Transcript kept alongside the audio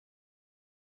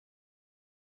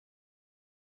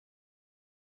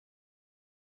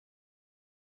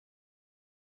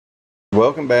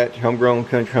Welcome back to Homegrown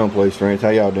Country Home Place, friends. How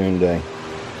y'all doing today?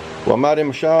 Well, I'm out in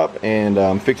my shop and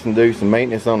I'm fixing to do some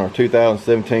maintenance on our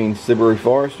 2017 Subaru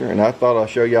Forester, and I thought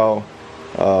I'd show y'all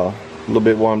a little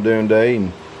bit what I'm doing today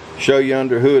and show you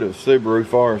under the hood of Subaru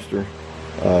Forester.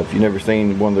 If you've never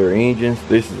seen one of their engines,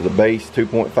 this is the base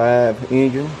 2.5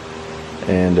 engine,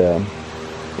 and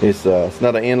it's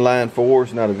not an inline four,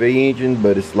 it's not a V engine,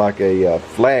 but it's like a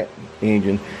flat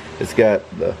engine. It's got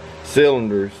the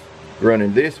cylinders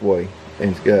running this way, and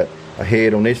it's got a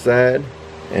head on this side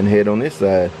and a head on this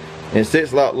side, and it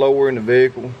sits a lot lower in the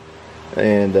vehicle,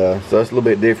 and so it's a little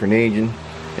bit different engine.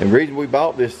 And the reason we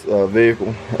bought this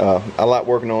vehicle, I like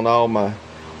working on all my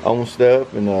own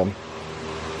stuff, and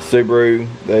Subaru,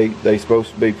 they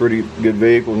supposed to be pretty good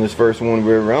vehicles, and this first one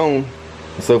we ever owned.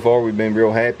 So far we've been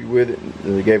real happy with it.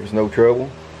 They gave us no trouble,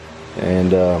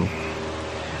 and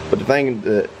but the thing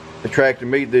that attracted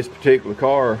me to this particular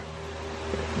car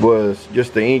was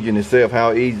just the engine itself,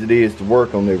 how easy it is to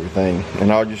work on everything.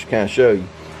 And I'll just kind of show you.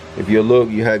 If you look,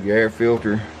 you have your air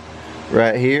filter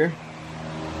right here.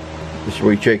 This is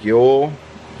where you check your oil.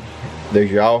 There's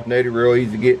your alternator, real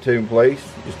easy to get to in place.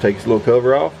 Just take this little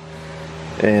cover off.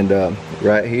 And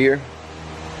right here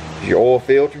is your oil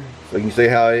filter. So you can see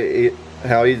how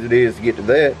easy it is to get to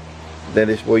that. That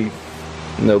is where you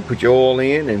put your oil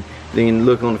in, and then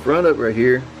look on the front of it right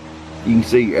here. You can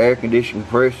see your air conditioning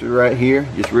compressor right here,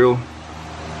 just real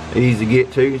easy to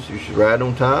get to. So it's right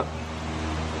on top.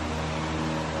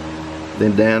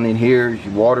 Then down in here is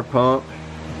your water pump,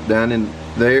 down in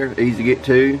there, easy to get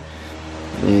to.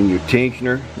 And your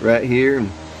tensioner right here, and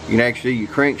you can actually see your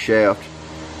crankshaft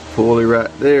pulley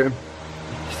right there.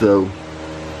 So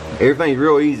everything's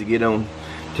real easy to get on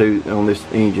this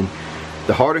engine.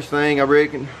 The hardest thing, I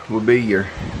reckon, would be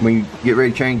when you get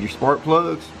ready to change your spark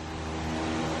plugs.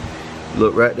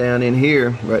 Look right down in here,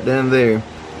 right down there,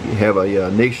 you have a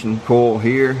ignition coil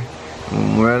here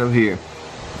and right over here.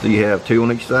 So you have two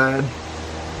on each side.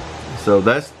 So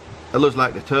that looks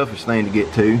like the toughest thing to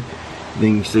get to.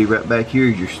 Then you see right back here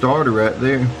is your starter right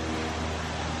there.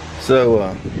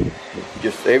 So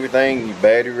just everything, your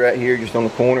battery right here, just on the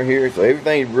corner here. So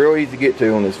everything's real easy to get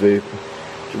to on this vehicle.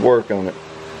 To work on it.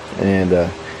 And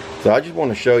so I just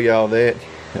want to show y'all that.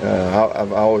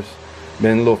 I've always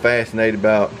been a little fascinated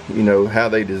about how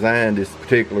they designed this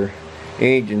particular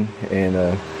engine, and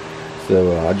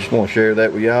so I just want to share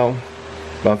that with y'all.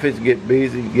 But I'm fixing to get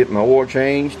busy, get my oil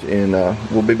changed, and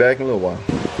we'll be back in a little while.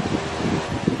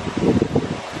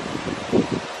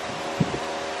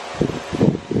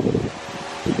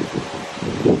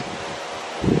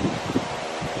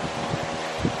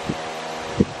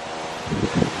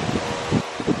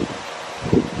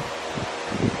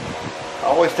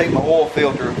 I always take my oil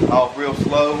filter off real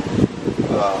slow,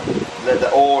 let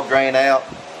the oil drain out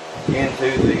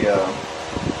into the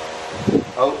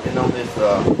opening on this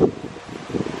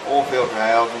oil filter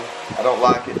housing. I don't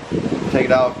like it. Take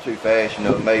it off too fast,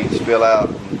 it may spill out,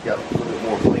 and you got a little bit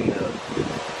more cleanup.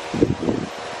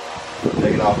 So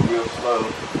take it off real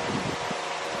slow.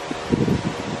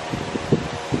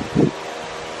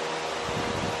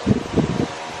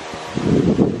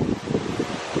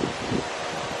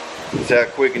 See how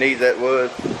quick and easy that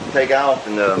was to take off,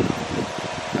 and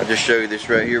I'll just show you this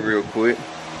right here real quick.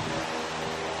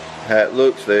 How it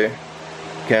looks there.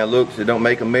 Kind of looks, it don't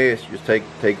make a mess. Just take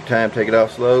your time, take it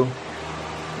off slow,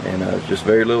 and it's just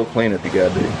very little cleanup you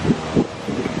gotta do.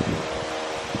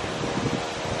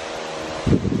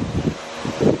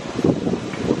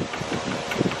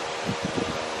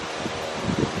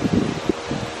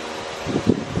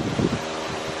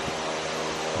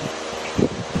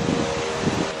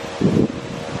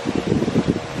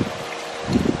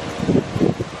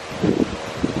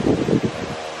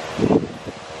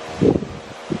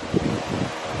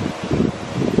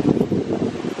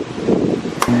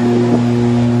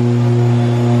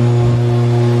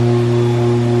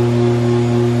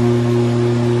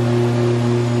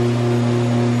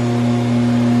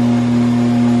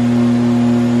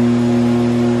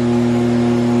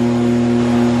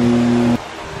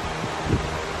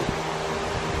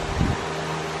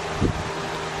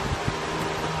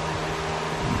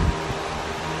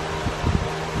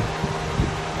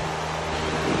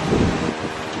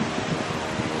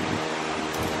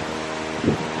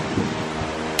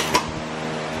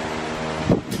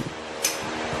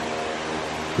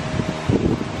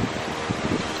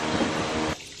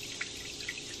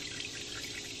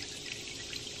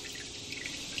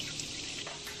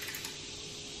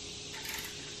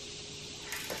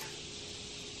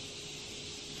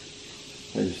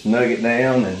 I just snug it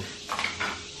down and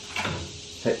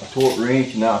take my torque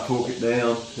wrench and I'll torque it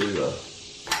down to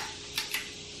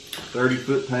 30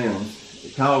 foot-pounds.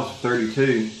 It calls for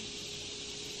 32.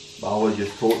 I always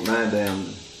just torque mine down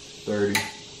to 30.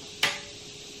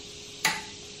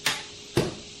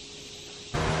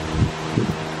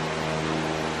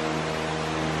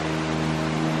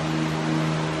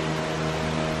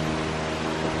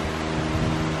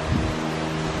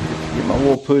 Get my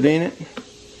oil put in it,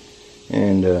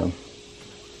 and ever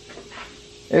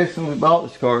since we bought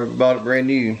this car, we bought it brand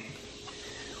new,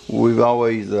 we've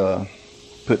always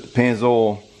put the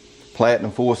Pennzoil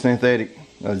Platinum Full Synthetic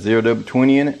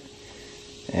 0W20 in it,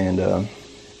 and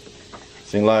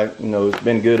seems like, you know, it's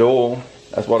been good oil.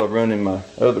 That's what I've run in my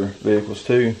other vehicles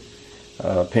too,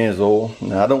 Pennzoil.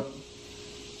 Now I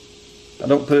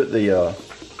don't put the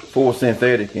full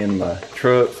synthetic in my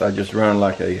trucks. I just run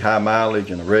like a high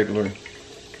mileage and a regular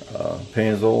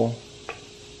Pennzoil.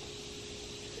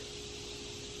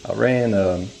 I ran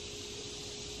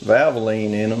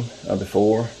Valvoline in them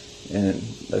before, and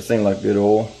that seemed like good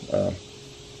oil.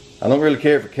 I don't really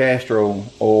care for castor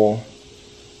oil.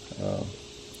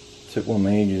 Took one of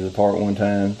my engines apart one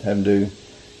time, having to do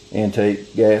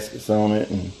intake gaskets on it,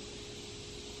 and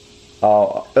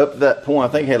up to that point,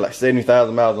 I think it had like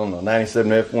 70,000 miles on the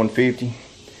 97 F-150,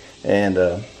 and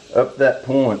up to that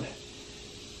point,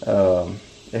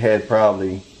 it had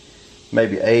probably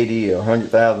maybe 80 or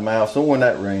 100,000 miles, somewhere in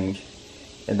that range.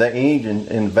 And that engine,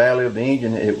 in the valley of the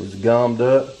engine, it was gummed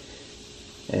up,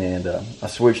 and I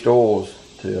switched oils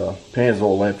to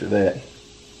Pennzoil after that.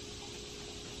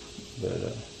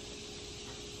 But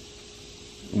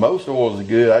most oils are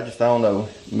good. I just don't know.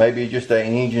 Maybe just that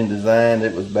engine design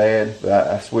that was bad. But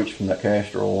I switched from that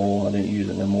castor oil. I didn't use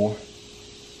it no more.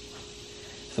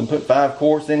 So I'm putting 5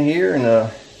 quarts in here, and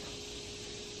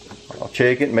I'll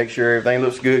check it, make sure everything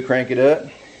looks good, crank it up,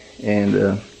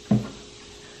 and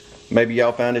maybe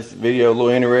y'all find this video a little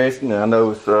interesting. I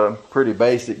know it's pretty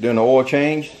basic doing the oil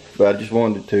change, but I just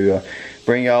wanted to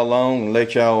bring y'all along and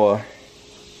let y'all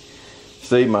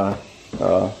see my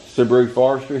Subaru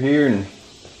Forester here, and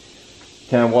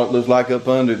kind of what it looks like up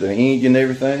under the engine and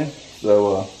everything.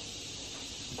 So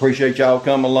appreciate y'all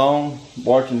coming along,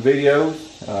 watching videos.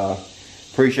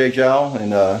 Appreciate y'all,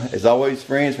 and as always,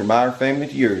 friends, from our family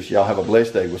to yours, y'all have a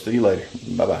blessed day. We'll see you later.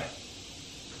 Bye bye.